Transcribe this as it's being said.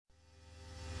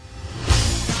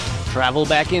Travel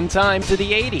back in time to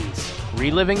the 80s,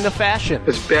 reliving the fashion.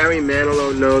 Does Barry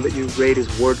Manilow know that you raid his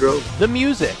wardrobe? The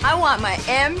music. I want my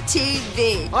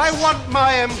MTV. I want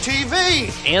my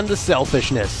MTV. And the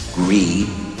selfishness. Greed,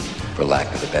 for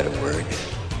lack of a better word,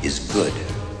 is good.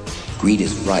 Greed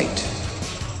is right.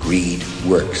 Greed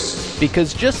works.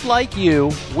 Because just like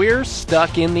you, we're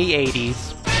stuck in the 80s.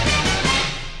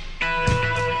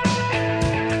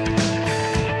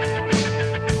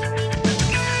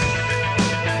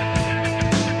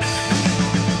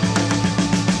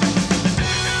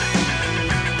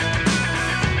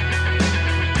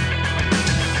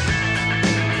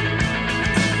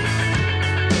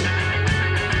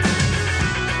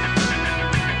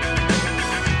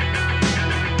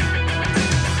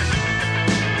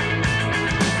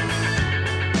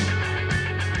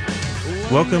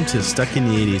 Welcome to Stuck in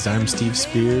the 80s. I'm Steve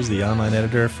Spears, the online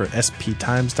editor for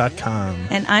sptimes.com.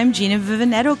 And I'm Gina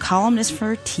Vivanetto, columnist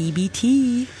for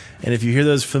TBT. And if you hear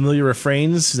those familiar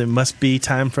refrains, it must be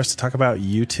time for us to talk about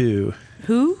U2.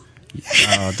 Who?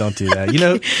 Oh, don't do that. You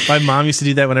know, my mom used to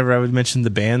do that whenever I would mention the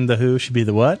band The Who. She'd be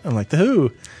the what? I'm like, The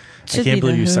Who. I can't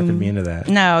believe you suckered me into that.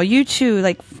 No, U2,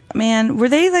 like, man, were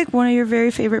they like one of your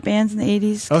very favorite bands in the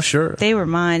 80s? Oh, sure. They were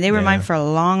mine. They were mine for a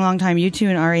long, long time. U2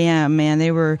 and REM, man,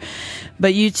 they were,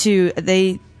 but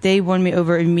U2, they won me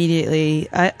over immediately.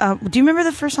 Do you remember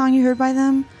the first song you heard by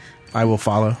them? I Will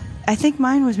Follow. I think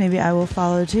mine was maybe I Will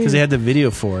Follow, too. Because they had the video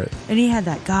for it. And he had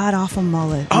that god-awful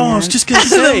mullet. Oh, man. I was just going to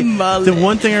say, the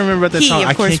one thing I remember about that song,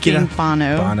 of course, I can't get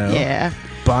Bono. Bono. Yeah.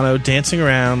 Bono dancing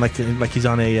around like he's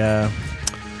on a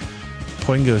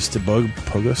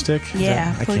pogo stick?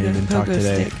 Yeah. I can't even talk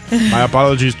today. Stick. My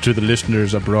apologies to the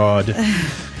listeners abroad.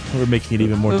 We're making it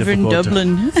even more difficult.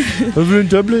 Over in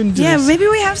Dublin. Yeah, maybe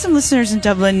we have some listeners in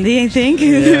Dublin. Do you think?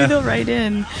 Yeah. They'll write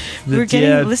in. We're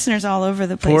getting listeners all over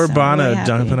the place. Poor I'm Bono really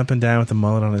jumping up and down with the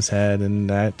mullet on his head. And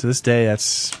to this day,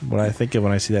 that's what I think of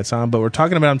when I see that song. But we're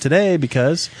talking about him today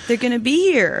because they're going to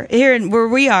be here where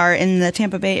we are in the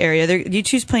Tampa Bay area.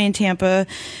 U2's playing Tampa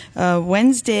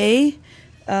Wednesday.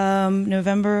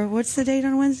 November, what's the date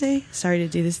on Wednesday? Sorry to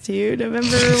do this to you. November,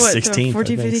 what? 16th.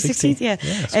 14th, 15th, 16th? Yeah.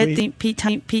 At the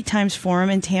Pete Times Forum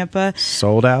in Tampa.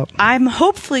 Sold out. I'm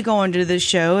hopefully going to the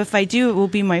show. If I do, it will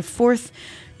be my fourth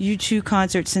U2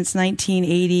 concert since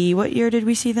 1980. What year did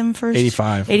we see them first?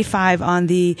 85. 85 on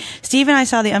Steve and I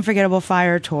saw the Unforgettable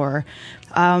Fire tour.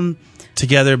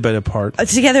 Together but apart.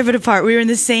 Together but apart. We were in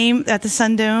the same, at the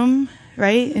Sun Dome,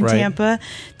 right? In Tampa.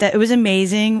 It was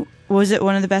amazing. Was it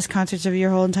one of the best concerts of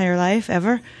your whole entire life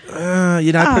ever? I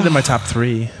put it in my top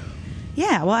 3.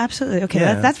 Yeah, well, absolutely. Okay,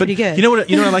 yeah, that's pretty good. You know what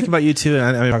I like about U2,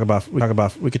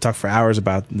 and we could talk for hours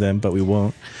about them, but we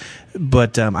won't.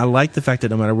 But I like the fact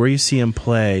that no matter where you see them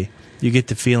play, you get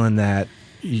the feeling that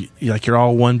you're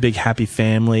all one big happy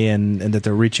family, and that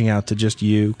they're reaching out to just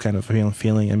you, kind of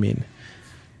feeling. I mean,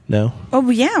 no? Oh,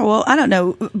 yeah. Well, I don't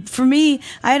know. For me,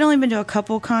 I had only been to a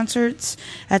couple concerts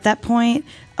at that point.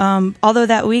 Although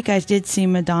that week I did see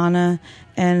Madonna,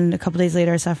 and a couple days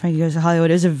later I saw Frankie Goes to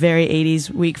Hollywood. It was a very 80s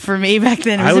week for me back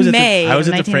then. It was in May. I was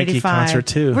at the Frankie concert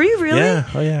too. Were you really? Yeah.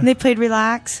 Oh, yeah. And they played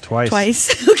Relax?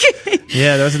 Twice. Okay.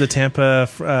 Yeah, that was at the Tampa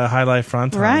High Life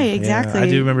Front. Right, exactly. Yeah, I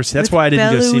do remember. That's why I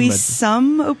didn't go see Belle Louise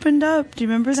Sum opened up. Do you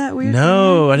remember that weird?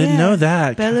 No, I didn't know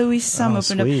that. Belle Louise Sum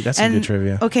opened sweet. up. That's some good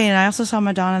trivia. Okay, and I also saw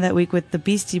Madonna that week with the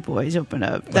Beastie Boys open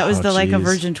up. That was the Like a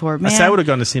Virgin tour. Man, I would have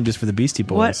gone to see him just for the Beastie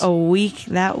Boys. What a week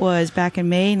that was back in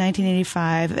May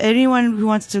 1985. Anyone who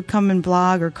wants to come and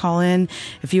blog or call in,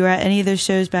 if you were at any of those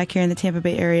shows back here in the Tampa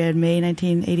Bay area in May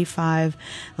 1985,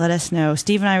 let us know.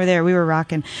 Steve and I were there. We were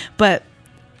rocking. But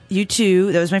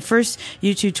U2, that was my first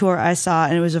U2 tour I saw,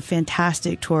 and it was a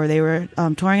fantastic tour. They were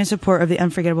touring in support of the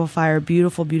Unforgettable Fire,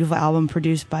 beautiful, beautiful album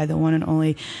produced by the one and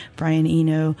only Brian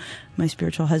Eno, my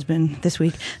spiritual husband this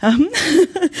week.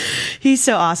 He's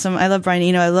so awesome. I love Brian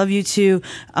Eno. I love U2.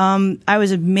 I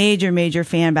was a major, major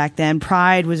fan back then.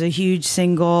 Pride was a huge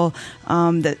single.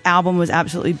 The album was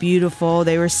absolutely beautiful.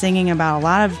 They were singing about a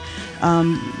lot of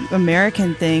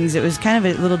American things. It was kind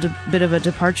of a little bit of a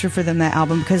departure for them, that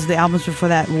album, because the albums before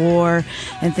that, War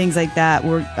and things like that,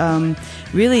 were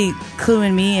really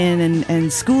cluing me in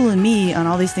and schooling me on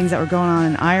all these things that were going on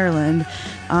in Ireland.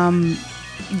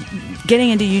 Getting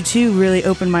into U2 really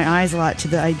opened my eyes a lot to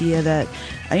the idea that,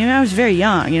 I was very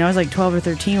young. I was like 12 or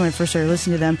 13 when I first started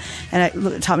listening to them, and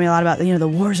it taught me a lot about the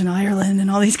wars in Ireland and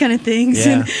all these kind of things.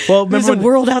 Yeah. And well, there's a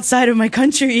world outside of my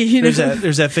country. There's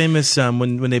that famous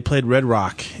when they played Red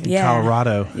Rock in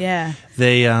Colorado. Yeah.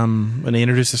 They when they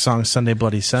introduced the song Sunday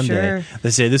Bloody Sunday, they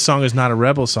say this song is not a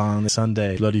rebel song.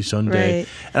 Sunday Bloody Sunday, right.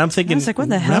 And I'm thinking, I was like, what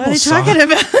the hell are they talking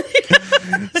about?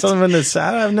 Some of this,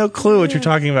 I have no clue what you're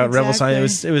talking about. Rebel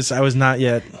Science. It was. I was not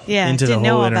yet into the whole. Didn't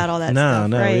know about all that stuff.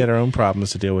 No, right. we had our own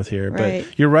problems to deal with here. Right.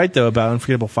 But you're right though about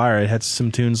Unforgettable Fire. It had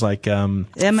some tunes like MLK,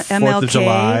 4th of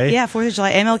July. Yeah, 4th of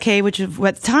July. MLK, which at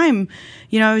the time,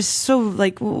 I was so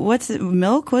like, what's it,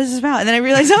 Milk? What is this about? And then I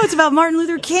realized, it's about Martin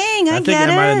Luther King. I think get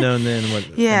I it. might have known then what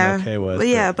MLK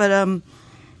was.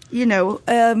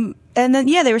 And then,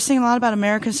 they were singing a lot about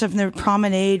American stuff, and they were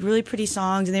Promenade, really pretty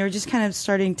songs, and they were just kind of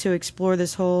starting to explore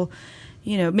this whole,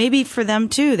 maybe for them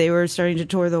too, they were starting to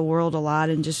tour the world a lot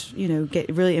and just,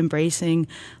 get really embracing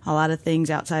a lot of things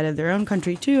outside of their own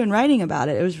country too, and writing about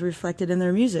it. It was reflected in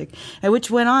their music,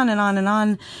 which went on and on and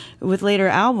on with later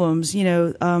albums,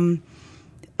 Rattle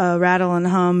and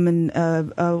Hum and,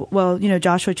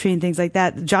 Joshua Tree and things like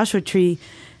that. Joshua Tree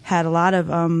had a lot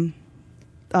of,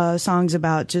 songs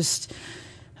about just,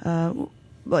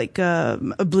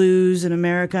 blues in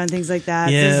America and things like that.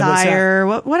 Yeah, Desire.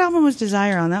 What album was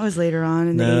Desire on? That was later on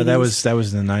in the 80s. that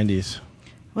was in the 90s.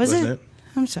 Wasn't it?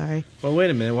 I'm sorry. Well,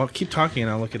 wait a minute. Well, keep talking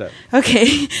and I'll look it up.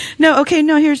 Okay. No,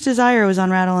 here's Desire was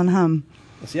on Rattle and Hum.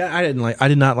 See, I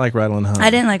did not like Rattle and Hum. I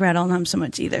didn't like Rattle and Hum so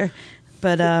much either.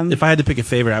 But if I had to pick a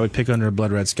favorite, I would pick Under a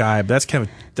Blood Red Sky. But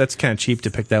that's kind of cheap to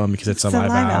pick that one because it's a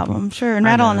live album. Sure. And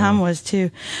Rattle and Hum was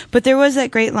too. But there was that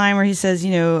great line where he says,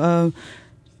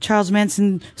 Charles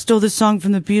Manson stole this song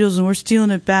from the Beatles and we're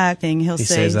stealing it back. He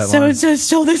say, so-and-so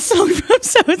stole this song from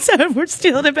so-and-so and we're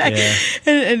stealing it back. Yeah.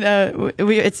 And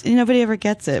it's, nobody ever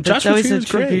gets it. But Joshua Tree was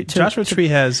great. Joshua Tree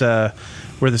has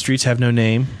Where the Streets Have No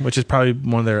Name, which is probably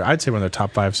one of their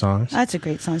top 5 songs. That's a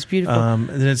great song. It's beautiful. And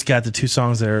then it's got the 2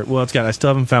 songs that are, I still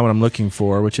haven't found what I'm looking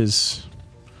for, which is...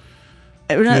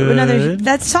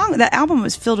 That album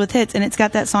was filled with hits, and it's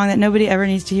got that song that nobody ever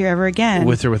needs to hear ever again.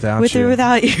 With or Without You. With or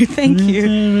Without You. Thank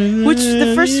you. Which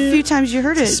the first few times you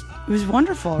heard it was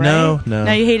wonderful, right? No.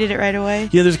 Now you hated it right away?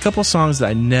 Yeah, there's a couple songs that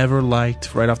I never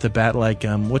liked right off the bat, like,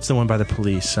 what's the one by the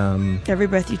Police? Every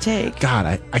Breath You Take. God,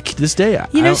 I this day, I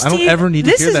don't ever need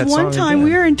to hear that song. This is one time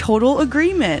we are in total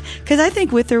agreement, because I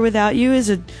think With or Without You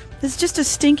it's just a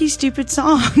stinky, stupid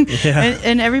song. Yeah.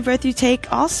 And Every Breath You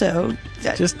Take also.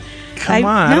 Just come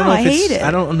on. I hate it. I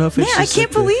don't know if it's I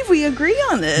can't believe we agree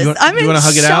on this. I'm in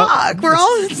shock. It out? We're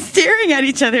all staring at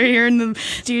each other here in the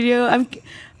studio.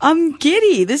 I'm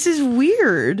giddy. This is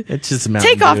weird. It's just Mountain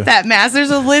Take Dew. off that mask. There's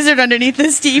a lizard underneath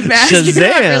the Steve mask. Shazam. You're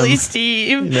not really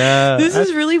Steve. No, this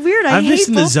is really weird. I'm hate just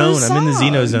in the both zone. those I'm in the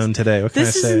songs. Xeno zone today. What can I say?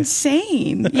 This is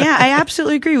insane. Yeah, I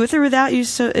absolutely agree. With or Without You,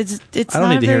 so it's I don't not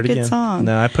need a to very hear it good again. song.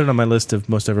 No, I put it on my list of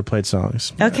most overplayed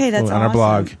songs. Okay, that's on awesome. our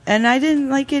blog. And I didn't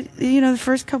like it, the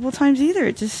first couple of times either.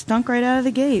 It just stunk right out of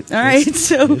the gate. All right,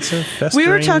 so we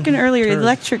were talking earlier, turd.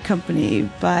 Electric Company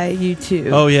by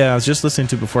U2. Oh yeah, I was just listening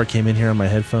to it before I came in here on my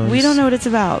headphones. We don't know what it's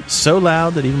about. So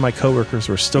loud that even my coworkers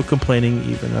were still complaining,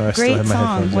 even though I still had my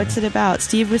headphones in. What's it about?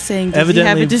 Steve was saying, does he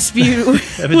have a dispute?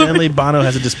 Evidently, Bono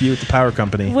has a dispute with the power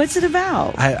company. What's it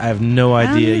about? I have no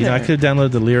idea. I I could have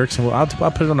downloaded the lyrics and I'll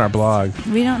put it on our blog.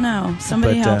 We don't know.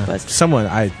 Somebody help us. Someone,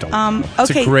 I don't.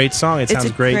 It's a great song. It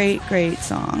sounds great. It's a great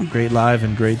song. Great live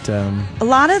and great. A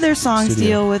lot of their songs studio.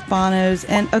 deal with Bono's,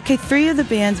 and 3 of the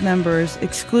band's members,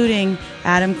 excluding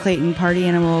Adam Clayton, Party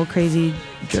Animal, Crazy,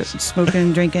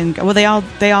 smoking, drinking. Well, they all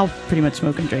pretty much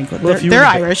smoke and drink. Well, they're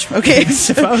Irish. Okay,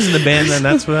 so. If I was in the band, then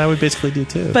that's what I would basically do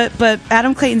too. But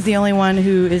Adam Clayton's the only one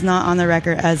who is not on the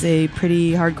record as a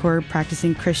pretty hardcore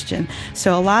practicing Christian.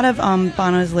 So a lot of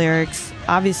Bono's lyrics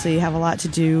obviously have a lot to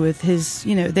do with his.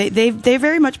 They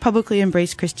very much publicly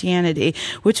embraced Christianity,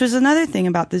 which was another thing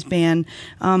about this band.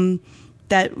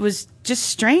 That was just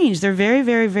strange. They're very,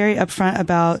 very, very upfront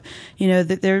about,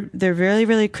 that they're really,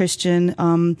 really Christian.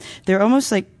 They're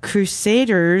almost like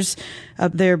crusaders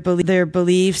of their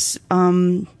beliefs,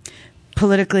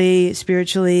 politically,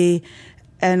 spiritually,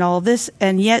 and all this,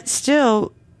 and yet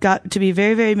still got to be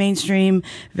very, very mainstream,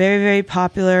 very, very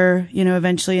popular,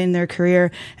 eventually in their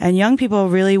career. And young people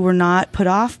really were not put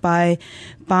off by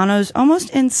Bono's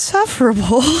almost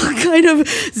insufferable kind of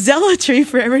zealotry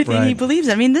for everything he believes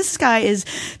in. I mean, this guy is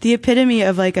the epitome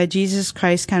of like a Jesus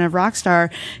Christ kind of rock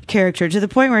star character, to the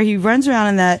point where he runs around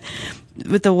in that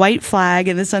with the white flag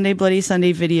in the Sunday Bloody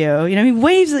Sunday video. He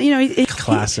waves,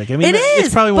 classic. I mean, it is.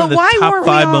 It's probably one of the top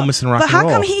 5 moments in rock and roll. But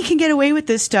how come he can get away with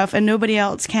this stuff and nobody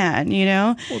else can,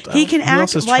 Well, he can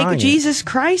act like Jesus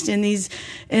Christ in these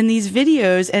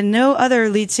videos, and no other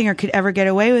lead singer could ever get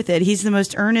away with it. He's the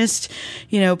most earnest,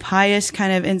 pious,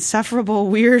 kind of insufferable,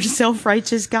 weird,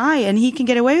 self-righteous guy, and he can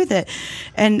get away with it.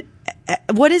 And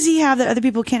what does he have that other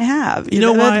people can't have? That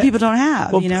other people don't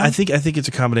have. Well, I think it's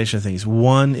a combination of things.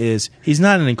 One is he's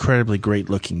not an incredibly great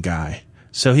looking guy.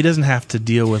 So he doesn't have to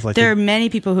deal with like. There are many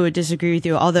people who would disagree with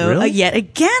you, although Really? yet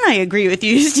again I agree with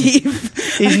you, Steve.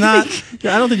 He's not.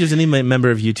 I don't think there's any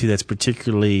member of U2 that's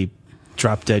particularly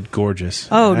drop dead gorgeous.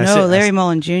 Oh I no, say- Larry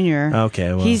Mullen Jr.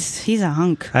 Okay, well, he's a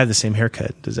hunk. I have the same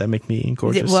haircut. Does that make me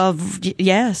gorgeous? Well,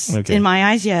 yes. Okay. In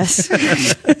my eyes, yes.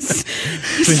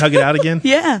 Can we hug it out again?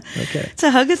 Yeah. Okay. It's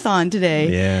a hugathon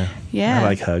today. Yeah. Yeah. I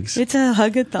like hugs. It's a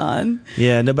hugathon.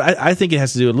 Yeah, no, but I think it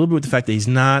has to do a little bit with the fact that he's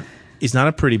not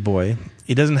a pretty boy.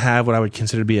 He doesn't have what I would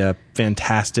consider to be a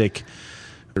fantastic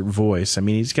voice. I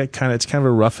mean, it's kind of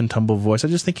a rough and tumble voice. I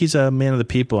just think he's a man of the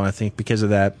people, and I think because of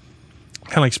that,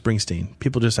 kind of like Springsteen,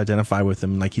 people just identify with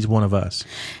him like he's one of us.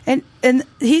 And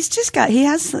he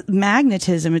has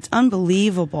magnetism. It's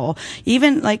unbelievable.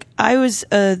 Even like I was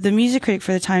the music critic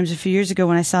for the Times a few years ago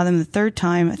when I saw them the third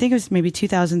time. I think it was maybe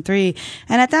 2003.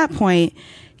 And at that point,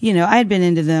 you know, I had been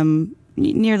into them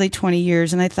nearly 20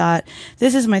 years, and I thought,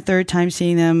 this is my third time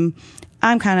seeing them.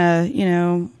 I'm kind of, you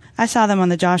know, I saw them on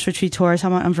the Joshua Tree tour, I saw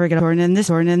them on Unforgettable tour, and then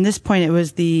this point it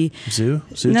was the Zoo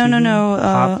no,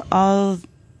 TV? all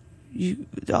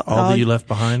That You Left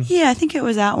Behind. Yeah, I think it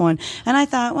was that one. And I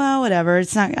thought, well, whatever.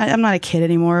 It's not. I'm not a kid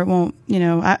anymore. It won't. You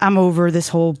know, I'm over this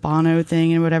whole Bono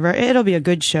thing and whatever. It'll be a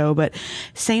good show. But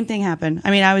same thing happened.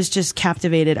 I mean, I was just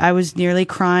captivated. I was nearly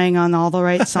crying on all the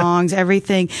right songs,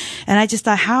 everything. And I just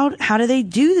thought, how do they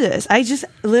do this? I just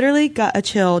literally got a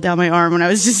chill down my arm when I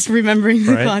was just remembering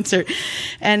the concert.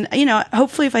 And you know,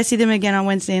 hopefully, if I see them again on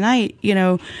Wednesday night, you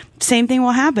know, same thing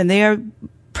will happen. They are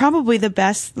probably the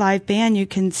best live band you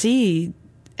can see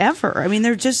ever. I mean,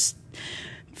 they're just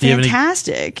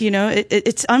fantastic. You know,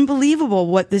 it's unbelievable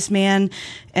what this man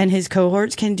and his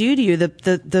cohorts can do to you.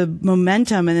 The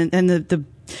momentum and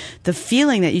the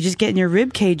feeling that you just get in your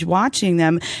rib cage watching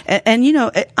them. And you know,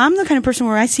 I'm the kind of person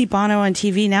where I see Bono on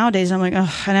TV nowadays, and I'm like,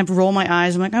 oh, and I roll my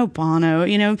eyes. I'm like, oh, Bono,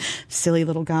 you know, silly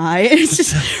little guy. It's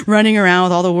just running around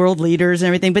with all the world leaders and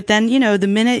everything. But then, you know, the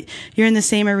minute you're in the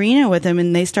same arena with them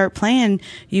and they start playing,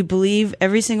 you believe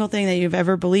every single thing that you've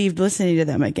ever believed listening to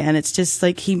them again. It's just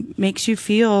like he makes you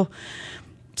feel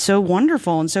so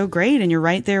wonderful and so great, and you're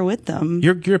right there with them.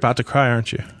 You're about to cry,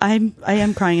 aren't you? I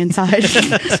am crying inside.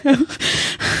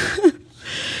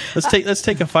 Let's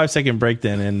take a 5-second break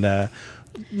then, and let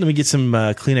me get some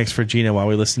Kleenex for Gina while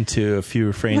we listen to a few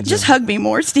refrains. Just hug me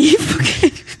more, Steve.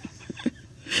 Okay.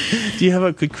 Do you have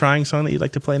a good crying song that you'd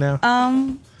like to play now?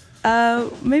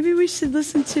 Maybe we should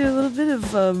listen to a little bit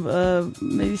of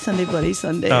maybe Sunday Bloody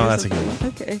Sunday. Oh, that's a good one.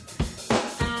 Okay.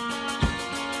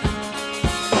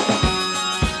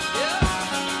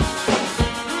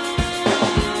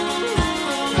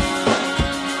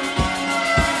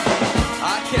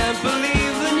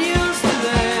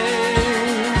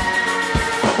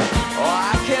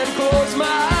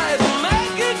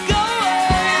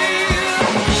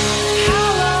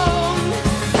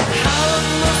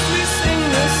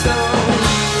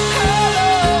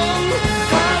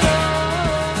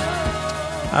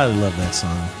 I love that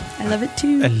song. I love it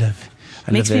too. I love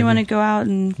it. Makes me want to go out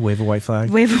and wave a white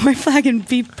flag. Wave a white flag and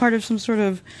be part of some sort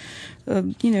of,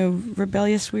 you know,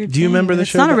 rebellious weird. Do you thing. remember the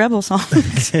it's show? It's not a rebel song.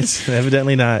 It's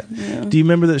evidently not. Yeah. Do you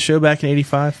remember that show back in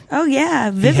 '85? Oh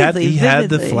yeah, vividly. He had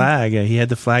the flag. He had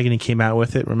the flag, and he came out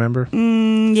with it. Remember?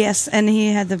 Yes, and he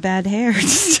had the bad hair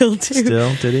still too.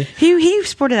 Still, did he? He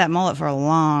sported that mullet for a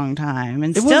long time,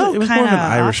 and it still it was kind more of of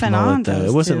an Irish mullet, though.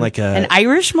 It wasn't like an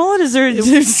Irish mullet. Is there? It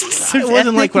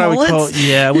wasn't like what I would call.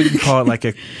 Yeah, I wouldn't call it like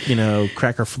a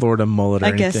Cracker Florida mullet or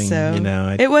anything. I guess so. You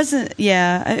know, it wasn't.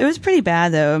 Yeah, it was pretty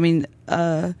bad though. I mean,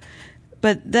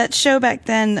 but that show back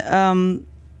then.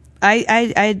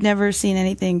 I had never seen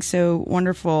anything so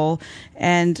wonderful,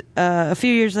 and a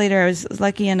few years later, I was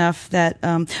lucky enough that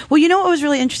well, you know what was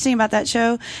really interesting about that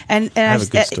show, and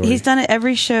he's done it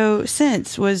every show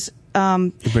since was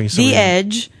The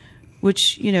Edge,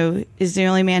 which you know is the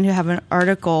only man who have an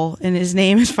article in his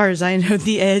name as far as I know.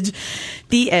 The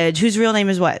Edge, whose real name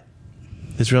is what?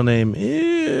 His real name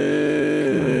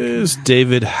is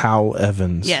David Howell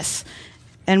Evans. Yes.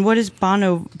 And what is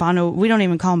Bono? We don't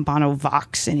even call him Bono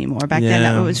Vox anymore. Back then,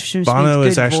 that was Bono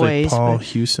is actually voice, Paul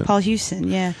Hewson. Paul Hewson,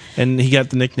 yeah. And he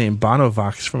got the nickname Bono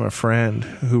Vox from a friend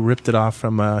who ripped it off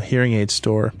from a hearing aid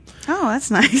store. Oh, that's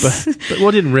nice.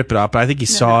 But didn't rip it off, but I think he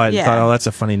saw it and thought, oh, that's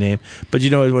a funny name. But you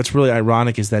know what's really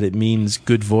ironic is that it means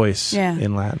good voice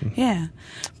in Latin. Yeah.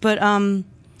 But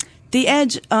The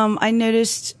Edge, I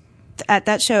noticed at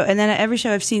that show, and then at every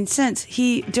show I've seen since,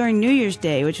 he, during New Year's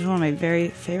Day, which is one of my very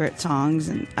favorite songs,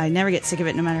 and I never get sick of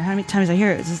it no matter how many times I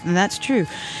hear it, and that's true.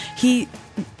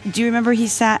 Do you remember he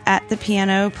sat at the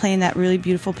piano playing that really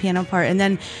beautiful piano part, and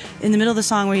then in the middle of the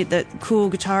song where he, the cool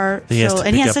guitar solo,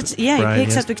 and he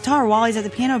picks up the guitar while he's at the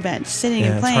piano bench sitting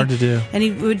and playing. It's hard to do. And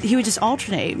he would just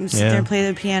alternate and sit there and play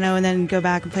the piano and then go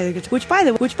back and play the guitar.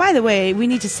 Which by the way, we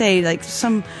need to say, like,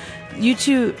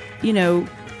 U2,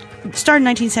 started in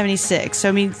 1976. So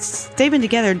I mean, they've been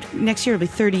together. Next year will be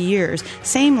 30 years.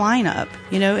 Same lineup.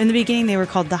 In the beginning they were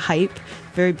called The Hype,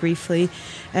 very briefly,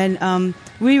 and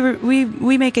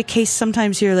we make a case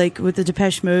sometimes here, like with the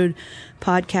Depeche Mode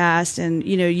podcast, and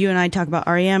you and I talk about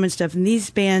REM and stuff. And these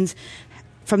bands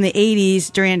from the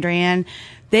 80s, Duran Duran,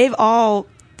 they've all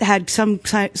had some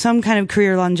kind of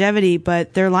career longevity,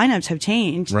 but their lineups have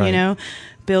changed. Right.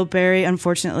 Bill Berry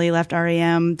unfortunately left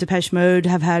REM. Depeche Mode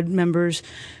have had members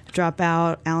drop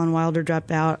out. Alan Wilder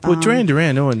dropped out. Well, Duran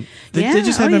Duran, they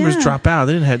just had members drop out.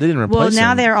 They didn't replace them. Well,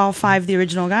 now they're all 5 the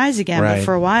original guys again. Right. But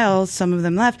for a while, some of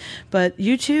them left. But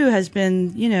U2 has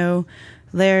been,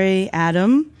 Larry,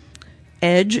 Adam,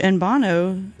 Edge, and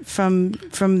Bono from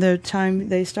the time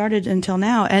they started until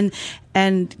now,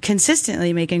 and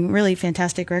consistently making really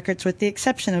fantastic records, with the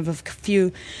exception of a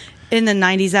few in the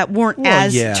 90s that weren't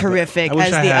as terrific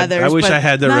as the others. I wish I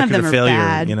had the record of failure.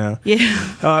 Bad.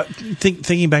 Yeah.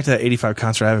 Thinking back to that 85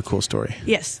 concert, I have a cool story.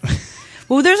 Yes.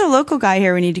 Well, there's a local guy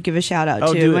here we need to give a shout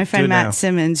out to. My friend Matt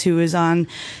Simmons, who was on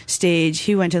stage.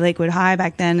 He went to Lakewood High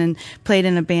back then and played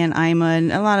in a band, Ima,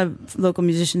 and a lot of local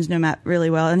musicians know Matt really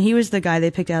well. And he was the guy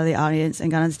they picked out of the audience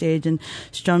and got on stage and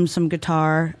strummed some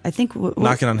guitar. I think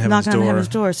Knocking on Heaven's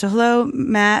Door. So hello,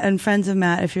 Matt and friends of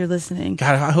Matt, if you're listening.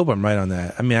 God, I hope I'm right on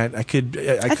that. I mean, I could.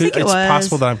 think it's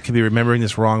possible that I could be remembering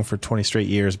this wrong for 20 straight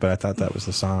years, but I thought that was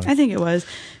the song. I think it was.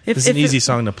 It's an easy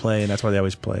song to play, and that's why they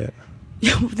always play it.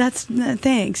 That's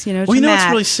thanks, to Matt,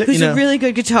 it's really sick, who's a really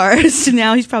good guitarist. And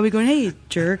now he's probably going, "Hey,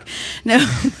 jerk." No,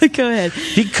 go ahead.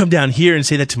 He can come down here and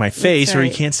say that to my face, That's right. or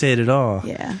he can't say it at all.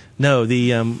 Yeah. No,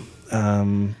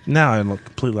 now I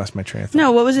completely lost my train of thought.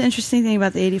 No, what was the interesting thing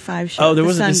about the 85 show? Oh, there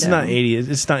wasn't. It's not 80.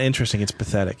 It's not interesting. It's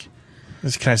pathetic.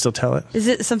 Can I still tell it? Is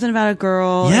it something about a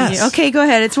girl? Yes. Okay, go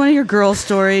ahead. It's one of your girl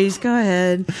stories. Go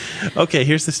ahead. Okay,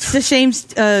 here's the story. It's a shame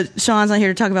Sean's not here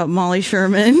to talk about Molly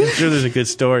Sherman. I'm sure there's a good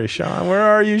story, Sean. Where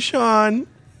are you, Sean?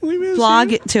 We miss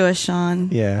Blog you. it to us, Sean.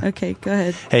 Yeah. Okay, go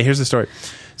ahead. Hey, here's the story.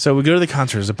 So we go to the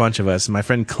concert. There's a bunch of us. My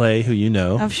friend Clay, who you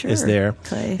know, Oh, sure. is there.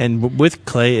 Clay. And with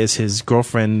Clay is his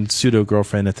girlfriend,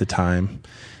 pseudo-girlfriend at the time.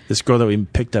 This girl that we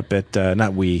picked up at,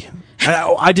 not we.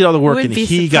 I did all the work and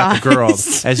he got the girl.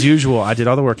 As usual, I did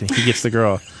all the work and he gets the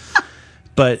girl.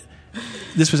 But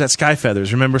this was at Sky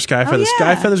Feathers. Remember Sky Feathers?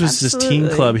 yeah, Sky Feathers was absolutely. this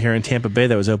teen club here in Tampa Bay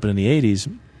that was open in the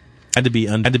 80s. Had to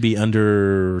be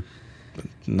under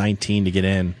 19 to get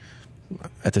in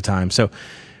at the time. So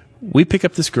we pick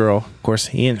up this girl. Of course,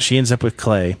 she ends up with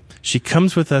Clay. She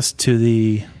comes with us to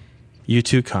the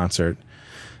U2 concert.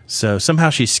 So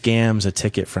somehow she scams a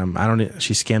ticket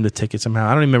she scammed a ticket somehow.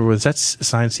 I don't remember. Was that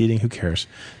assigned seating? Who cares?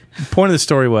 The point of the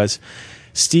story was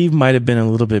Steve might have been a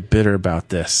little bit bitter about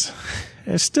this.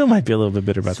 I still might be a little bit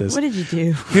bitter about this. What did you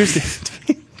do? Here's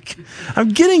the I'm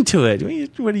getting to it.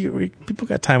 People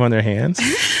got time on their hands.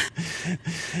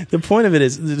 The point of it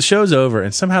is the show's over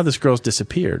and somehow this girl's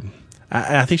disappeared.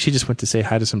 I think she just went to say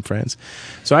hi to some friends.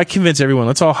 So I convince everyone,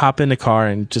 let's all hop in the car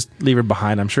and just leave her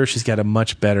behind. I'm sure she's got a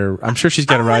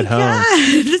ride home. God,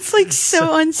 it's like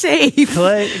so unsafe.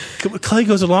 Clay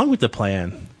goes along with the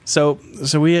plan. So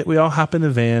we all hop in the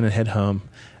van and head home.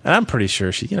 And I'm pretty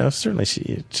sure she's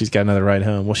got another ride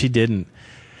home. Well, she didn't.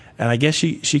 And I guess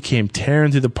she came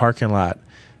tearing through the parking lot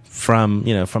from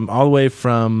all the way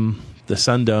from the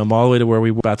Sundome all the way to where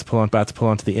we were about to pull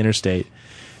onto the interstate.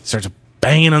 Starts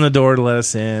banging on the door to let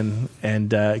us in,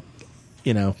 and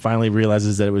finally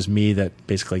realizes that it was me that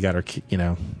basically got her.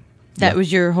 That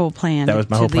was your whole plan. That was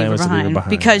my whole plan, was to leave her behind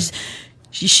because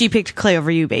she picked Clay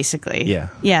over you, basically. Yeah.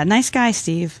 Yeah. Nice guy,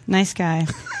 Steve. Nice guy.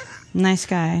 Nice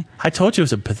guy. I told you it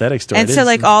was a pathetic story. And so,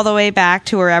 all the way back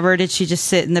to wherever, did she just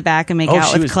sit in the back and make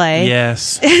out with Clay?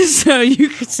 Yes. So you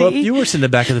could see. Well, if you were sitting in the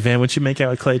back of the van, would you make out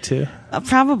with Clay too?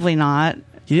 Probably not.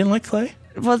 You didn't like Clay?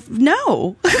 Well,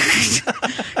 no.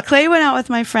 Clay went out with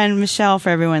my friend Michelle, for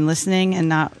everyone listening, and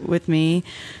not with me.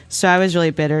 So I was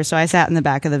really bitter. So I sat in the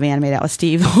back of the van and made out with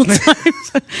Steve the whole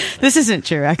time. This isn't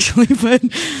true, actually, but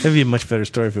That'd be a much better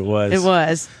story if it was. it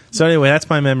was. So anyway, that's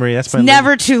my memory. That's my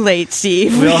Never too late,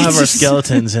 Steve. We all have our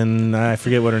skeletons, and I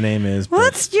forget what her name is.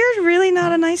 Well, you're really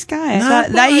not a nice guy.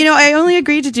 I only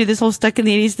agreed to do this whole stuck in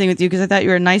the 80s thing with you because I thought you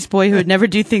were a nice boy who would never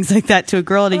do things like that to a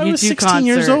girl at a I U2 was 16 concert.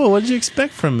 years old. What did you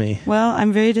expect from me? Well,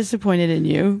 I'm very disappointed in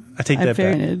you. I take that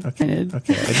back.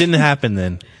 Okay. It didn't happen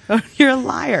then. Oh, you're a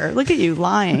liar. Look at you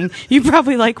lying. You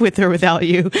probably like with or without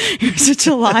you. You're such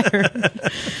a liar.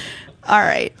 All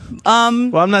right.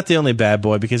 Well, I'm not the only bad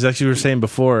boy because, like you were saying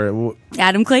before,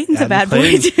 Adam Clayton's a bad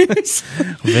Clayton. boy too.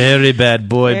 very bad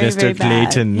boy, Very, Mr. very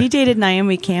bad. Clayton. He dated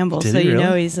Naomi Campbell, Did so he you really?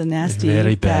 know he's a nasty,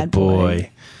 Very bad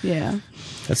boy. Yeah.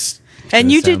 That's And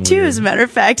gonna you did sound too, weird. as a matter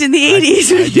of fact, in the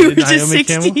 80s I when you were dated just Naomi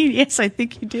 16. Campbell? Yes, I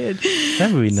think you did.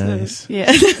 That would be nice. Yeah.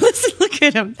 Let's look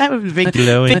at him. That was a big,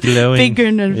 Glowing. big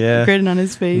grin on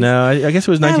his face. No, I guess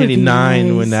it was That would be 1989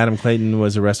 nice. when Adam Clayton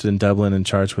was arrested in Dublin and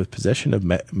charged with possession of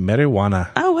marijuana.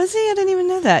 Oh, was he? I didn't even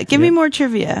know that. Give me Yeah. more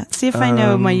trivia. See if I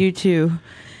know my U2.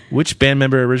 Which band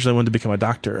member originally wanted to become a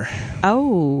doctor?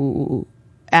 Oh,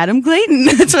 Adam Clayton.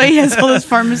 That's why he has all those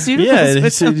pharmaceuticals. Yeah, with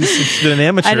he's him. been an I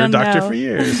amateur don't doctor know. for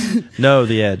years. No,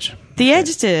 The Edge. The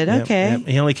Edge did. Yep, Okay.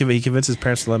 yep. He convinced his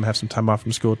parents to let him have some time off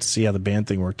from school to see how the band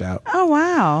thing worked out. Oh,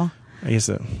 wow. I guess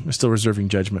we're still reserving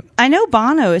judgment. I know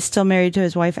Bono is still married to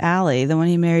his wife, Allie, the one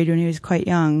he married when he was quite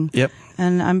young. Yep.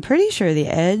 And I'm pretty sure The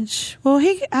Edge, well,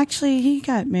 he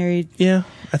got married Yeah,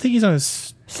 I think he's on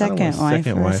his second wife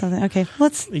or something. Okay,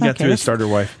 He got through his starter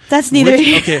wife. That's neither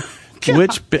here. Okay.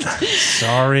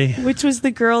 Sorry. Which was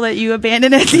the girl that you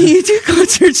abandoned at the U2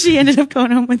 concert? She ended up going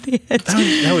home with The Edge.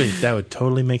 That would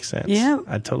totally make sense. Yeah.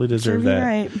 I totally deserve You're that.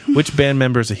 right. Which band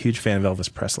member is a huge fan of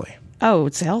Elvis Presley? Oh,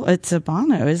 it's a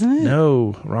Bono, isn't it?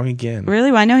 No, wrong again.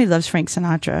 Really? Well, I know he loves Frank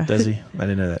Sinatra. Does he? I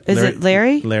didn't know that. Is it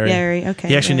Larry? Larry. Larry, okay.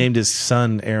 He actually Larry. named his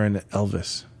son Aaron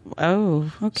Elvis.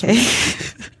 Oh, okay.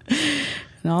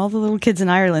 And all the little kids in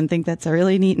Ireland think that's a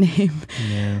really neat name.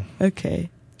 Yeah.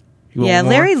 Okay. You want Yeah,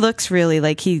 more? Larry looks really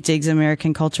like he digs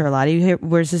American culture a lot. He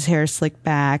wears his hair slicked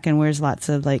back and wears lots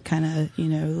of like kind of,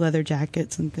 leather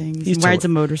jackets and things. He rides a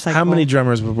motorcycle. How many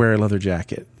drummers would wear a leather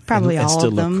jacket? Probably and all still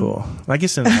of them. look cool. I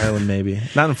guess in Ireland maybe.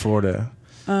 Not in Florida.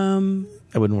 That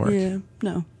wouldn't work. Yeah,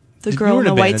 no. The You girl were in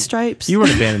the a white band- stripes. You were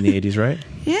in a band in the 80s, right?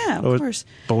 Yeah, of course.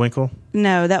 Bullwinkle?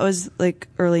 No, that was like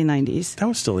early 90s. That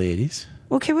was still the 80s.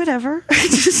 Okay, whatever.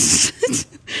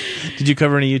 Did you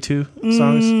cover any U2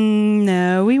 songs?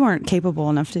 No, we weren't capable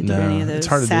enough to do any of those. It's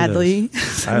hard to sadly. do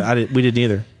those. We didn't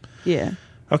either. Yeah.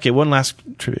 Okay, one last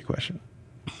trivia question.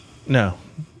 No.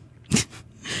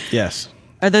 Yes.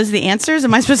 Are those the answers?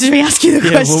 Am I supposed to be asking the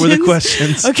questions? What were the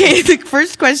questions? Okay, the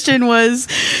first question was...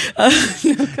 go Is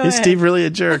ahead. Steve really a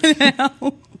jerk?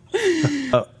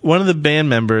 One of the band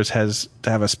members has to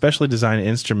have a specially designed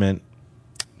instrument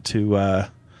to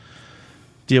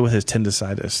deal with his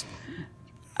tendicitis.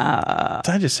 Did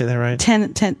I just say that right?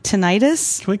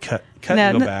 Tinnitus? Can we cut No,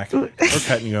 and go no. back? We're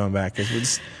cutting and going back.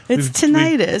 It's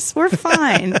tinnitus. We're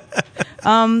fine.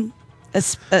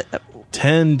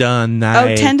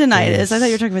 Tendonitis. Tendonitis. I thought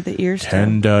you were talking about the ear stuff.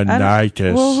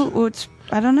 Tendonitis.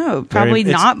 I don't know. Probably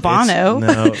not Bono.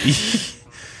 No.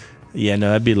 Yeah, no,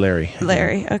 that'd be Larry.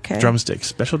 Larry, okay. Drumsticks.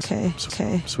 Special. Okay.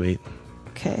 Sweet.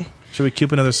 Okay. Should we cue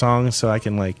up another song so I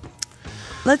can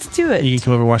Let's do it. you can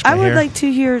come over and wash my I hair? would like to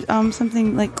hear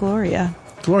something like Gloria.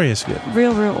 Glorious good.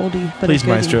 Real oldie. But Please, a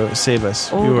goodie. Maestro, save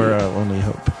us. You Oldie. are our only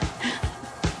hope.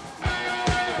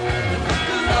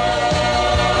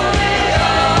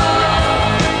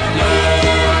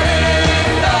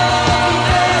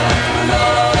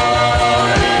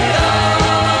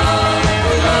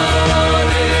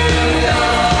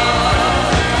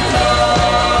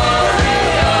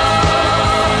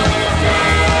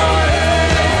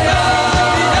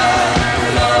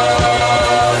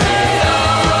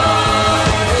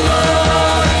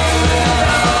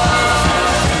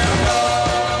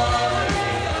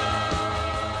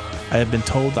 I have been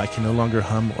told I can no longer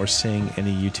hum or sing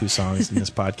any U2 songs in this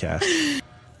podcast.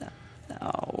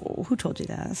 Oh, who told you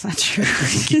that? That's not true.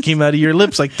 It came out of your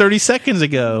lips like 30 seconds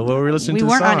ago while we were listening We to the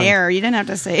weren't song. on air. You didn't have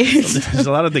to say it. There's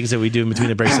a lot of things that we do in between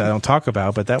the breaks that I don't talk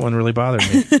about, but that one really bothered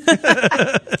me.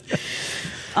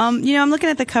 I'm looking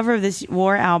at the cover of this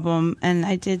War album, and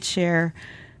I did share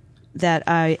that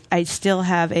I still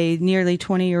have a nearly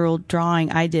 20-year-old drawing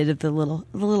I did of the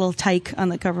little tyke on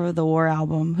the cover of the War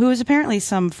album, who was apparently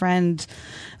some friend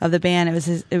of the band.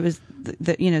 It was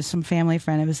some family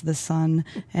friend. It was the son,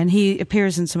 and he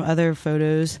appears in some other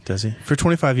photos. Does he? For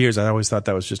 25 years, I always thought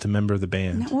that was just a member of the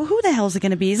band. Well, who the hell is it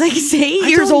going to be? He's like 8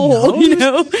 years old. You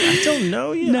know, I don't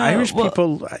know. Yeah. No, Irish well,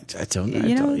 people. I don't.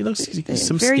 You know, he looks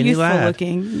some very skinny youthful lad.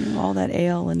 looking. You know, all that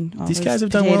ale and all These those guys have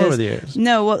done well potatoes. over the years.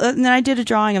 No, well, and then I did a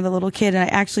drawing of the little kid, and I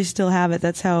actually still have it.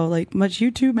 That's how much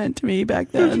U2 meant to me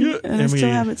back then, and I still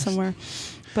have it somewhere.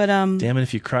 But damn it!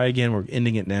 If you cry again, we're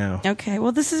ending it now. Okay,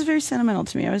 well, this is very sentimental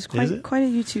to me. I was quite a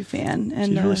U2 fan,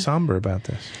 and She's really somber about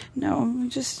this. No,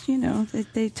 just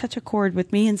they touch a chord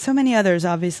with me and so many others,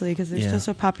 obviously, because they're still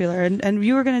so popular. And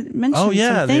you were going to mention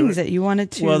some things that you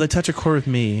wanted to. Well, they touch a chord with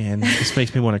me, and this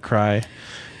makes me want to cry.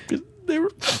 They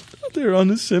were on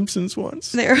The Simpsons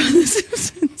once. They were on The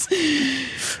Simpsons.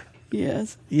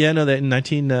 Yes. Yeah, no, that in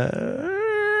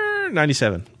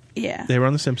 1997. Yeah. They were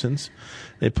on The Simpsons.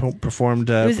 They performed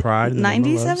Pride.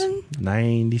 97?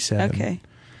 97. Okay.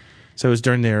 So it was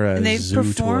during their and they Zoo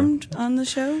performed tour. on the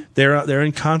show? They're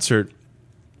in concert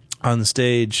on the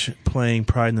stage playing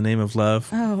Pride in the Name of Love.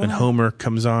 Oh, wow. And Homer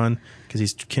comes on because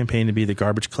he's campaigning to be the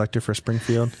garbage collector for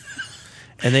Springfield.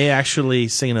 And they actually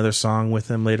sing another song with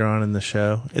him later on in the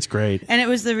show. It's great. And it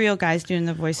was the real guys doing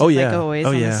the voices, like always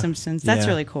on The Simpsons. That's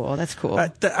really cool. That's cool.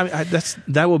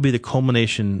 That will be the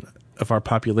culmination of our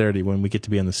popularity when we get to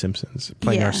be on The Simpsons,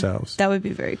 playing ourselves. That would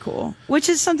be very cool. Which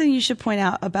is something you should point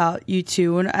out about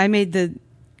U2. When I made the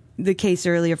case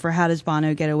earlier for how does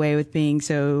Bono get away with being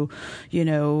so,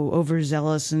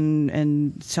 overzealous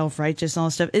and self-righteous and all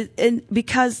that stuff.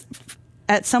 Because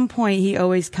at some point he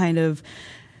always kind of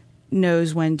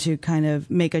knows when to kind of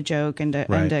make a joke and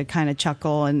to kind of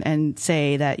chuckle and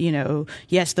say that,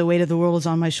 yes, the weight of the world is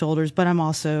on my shoulders, but I'm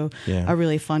also a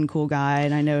really fun, cool guy,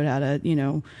 and I know how to,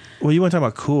 Well, you want to talk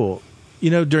about cool.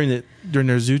 During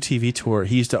their Zoo TV tour,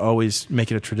 he used to always make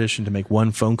it a tradition to make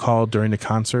one phone call during the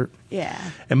concert. Yeah.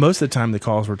 And most of the time the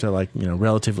calls were to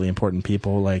relatively important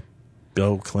people like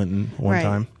Bill Clinton one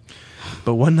time.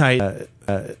 But one night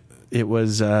it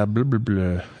was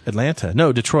Detroit,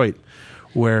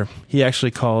 where he actually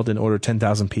called and ordered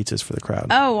 10,000 pizzas for the crowd.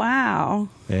 Oh, wow.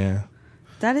 Yeah.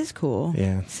 That is cool.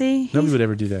 Yeah. See? Nobody would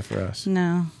ever do that for us.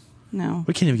 No.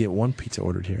 We can't even get one pizza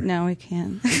ordered here. No, we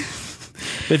can't.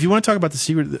 But if you want to talk about the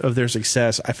secret of their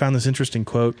success, I found this interesting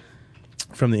quote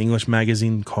from the English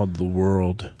magazine called The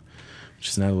World, which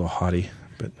is not a little haughty,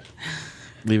 but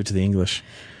leave it to the English.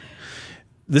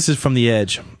 This is from The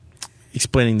Edge,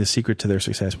 explaining the secret to their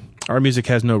success. Our music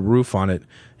has no roof on it.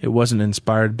 It wasn't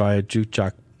inspired by a juke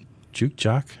jock. Juke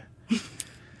jock?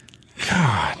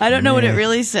 God, I don't know what it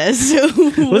really says. So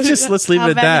let's leave it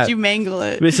at that. How bad did you mangle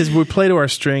it? But it says we play to our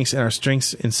strengths, and our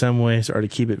strengths in some ways are to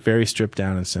keep it very stripped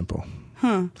down and simple.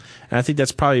 And I think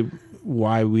that's probably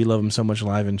why we love them so much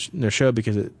live in their show,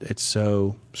 because it's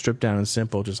so stripped down and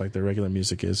simple, just like their regular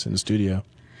music is in the studio.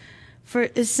 For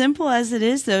as simple as it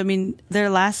is, though, I mean,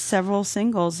 their last several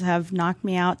singles have knocked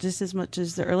me out just as much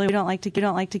as the early. We don't like to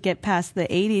get past the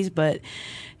 80s, but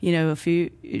a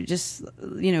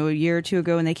year or two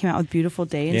ago when they came out with Beautiful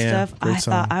Day and stuff, I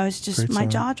thought I was just my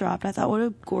jaw dropped. I thought, what a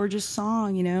gorgeous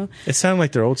song, It sounded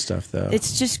like their old stuff, though.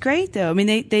 It's just great, though. I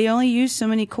mean, they only use so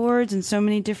many chords and so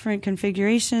many different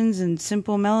configurations and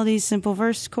simple melodies, simple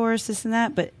verse, chorus, this and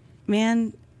that. But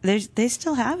man, they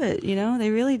still have it, They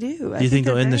really do. Do you think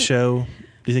they'll end the show?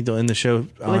 Do you think they'll end the show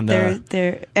on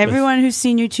everyone who's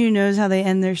seen U2 knows how they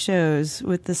end their shows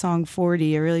with the song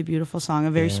 40, a really beautiful song,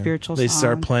 a very spiritual song. They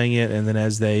start playing it, and then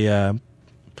as they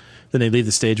leave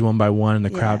the stage one by one, and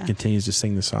the crowd continues to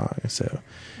sing the song. So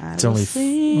it's only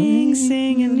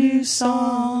sing a new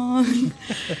song.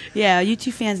 Yeah,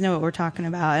 U2 fans know what we're talking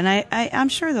about, and I'm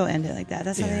sure they'll end it like that.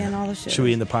 That's how they end all the shows. Should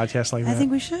we end the podcast like that? I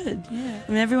think we should. Yeah,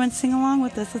 I mean, everyone sing along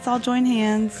with us. Let's all join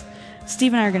hands.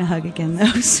 Steve and I are going to hug again,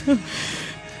 though. So.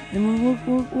 And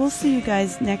we'll see you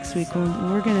guys next week.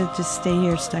 We're going to just stay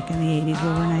here stuck in the 80s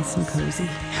where we're nice and cozy.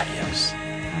 Adios.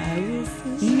 I will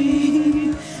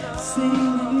sing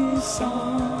a new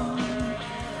song. I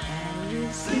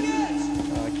can't sing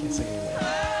anymore.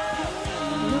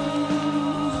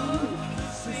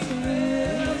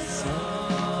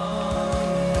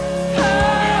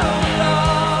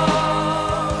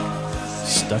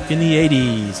 Stuck in the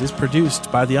 80s is produced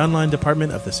by the online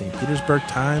department of the St. Petersburg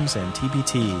Times and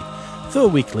TBT. The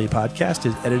weekly podcast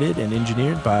is edited and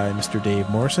engineered by Mr. Dave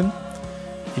Morrison.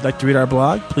 If you'd like to read our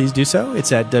blog, please do so.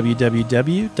 It's at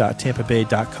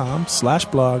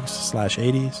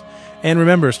www.tampabay.com/blogs/80s. And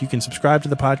remember, you can subscribe to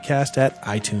the podcast at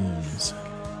iTunes.